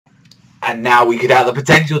And now we could have the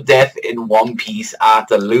potential death in One Piece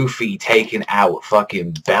after Luffy taking out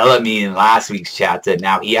fucking Bellamy in last week's chapter.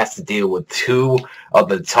 Now he has to deal with two of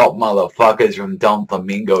the top motherfuckers from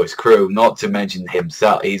Donflamingo's crew, not to mention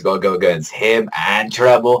himself. He's got to go against him and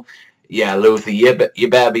Trebol. Yeah, Luffy, you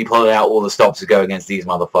better be pulling out all the stops to go against these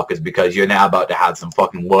motherfuckers, because you're now about to have some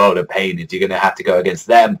fucking world of pain if you're going to have to go against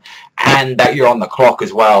them. And that you're on the clock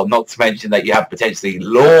as well, not to mention that you have potentially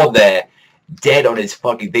Law there, dead on his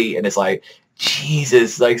fucking feet, and it's like,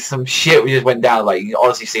 Jesus, like some shit we just went down. Like, you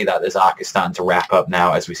honestly see that this arc is starting to wrap up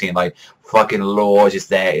now, as we've seen like fucking Law just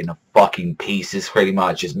there in the fucking pieces, pretty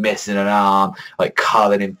much just missing an arm, like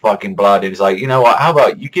covered in fucking blood. And it's like, you know what, how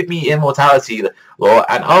about you give me immortality, Law,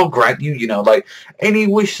 and I'll grant you, you know, like any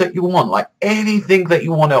wish that you want, like anything that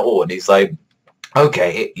you want at all. And he's like,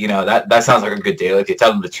 okay, you know, that sounds like a good deal. If you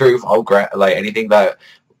tell him the truth, I'll grant like anything that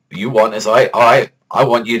you want. Is like, all right, I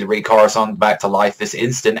want you to bring Parasyte back to life this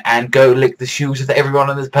instant and go lick the shoes of everyone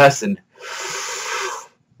on this person.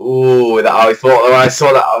 Ooh, I thought when I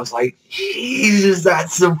saw that, I was like, Jesus,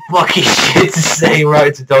 that's some fucking shit to say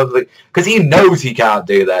right to Donflamingo, because he knows he can't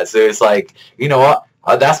do that. So it's like, you know what?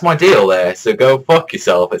 That's my deal there. So go fuck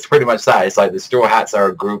yourself. It's pretty much that. It's like the Straw Hats are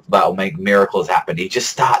a group that'll make miracles happen. He just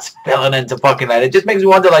starts filling into fucking that. It just makes me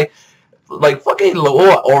wonder, like fucking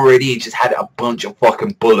Law already just had a bunch of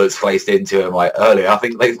fucking bullets placed into him like earlier. I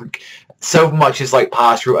think like so much is like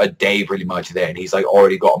passed through a day pretty much there, and he's like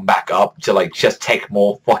already gotten back up to like just take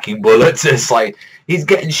more fucking bullets. It's like he's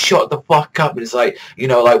getting shot the fuck up, and it's like, you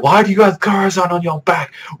know, like, why do you have Corazon on your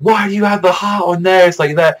back? Why do you have the heart on there? It's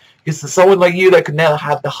like that. It's someone like you that could never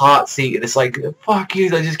have the heart seat, and it's like, fuck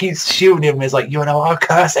you, that just keeps shooting him. It's like, you know, our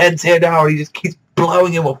curse ends here now, and he just keeps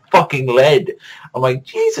blowing him with fucking lead. I'm like,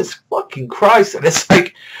 Jesus fucking Christ. And it's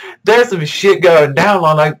like, there's some shit going down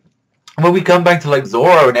on, like, when we come back to like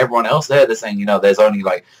Zoro and everyone else there, they're saying, you know, there's only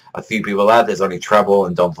like a few people left. There's only Trebol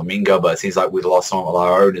and Donflamingo, but it seems like we've lost some of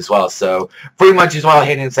our own as well. So pretty much as well,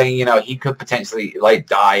 hitting and saying, you know, he could potentially like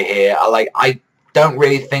die here. I don't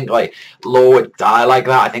really think like Law would die like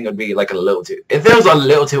that. I think it would be like a little too, if it was a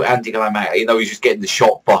little too anticlimactic, you know, he's just getting the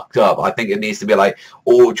shot fucked up. I think it needs to be like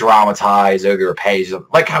all dramatized over a page,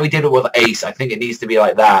 like how he did it with Ace. I think it needs to be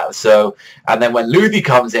like that. So, and then when Luffy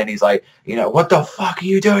comes in, he's like, you know, what the fuck are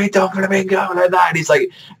you doing, Doflamingo, like that. And he's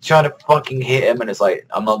like trying to fucking hit him, and it's like,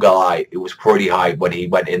 I'm not gonna lie, it was pretty hype when he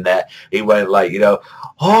went in there. He went like, you know,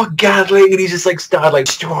 oh, Gatling, and he just like started like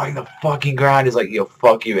destroying the fucking ground. He's like, yo,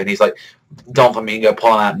 fuck you. And he's like, Donflamingo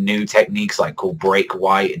pulling out new techniques like called break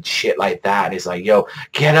white and shit like that, and he's like, yo,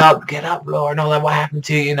 get up, Lord, no, that what happened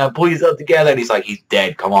to you, you know, pull yourself together. And he's like, he's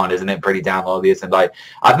dead, come on, isn't it pretty damn obvious? And like,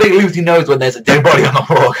 I think Luffy knows when there's a dead body on the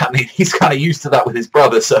floor. I mean, he's kind of used to that with his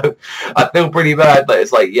brother, so I feel pretty bad, but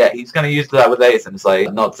it's like, yeah, he's kind of used to that with Ace. And it's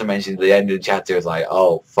like, not to mention the end of the chapter is like,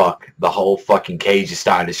 oh fuck, the whole fucking cage is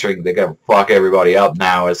starting to shrink, they're gonna fuck everybody up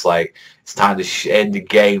now. It's like, it's time to end the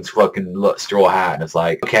game's fucking Straw Hat. And it's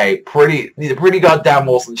like, okay, pretty goddamn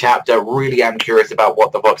awesome chapter. Really am curious about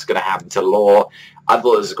what the fuck's going to happen to Law. I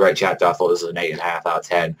thought this was a great chapter. I thought this was an 8.5 out of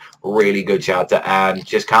 10. Really good chapter, and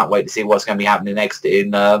just can't wait to see what's going to be happening next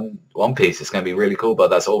in One Piece. It's going to be really cool,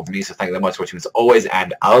 but that's all from me, so thank you very much for watching as always,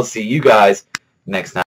 and I'll see you guys next time.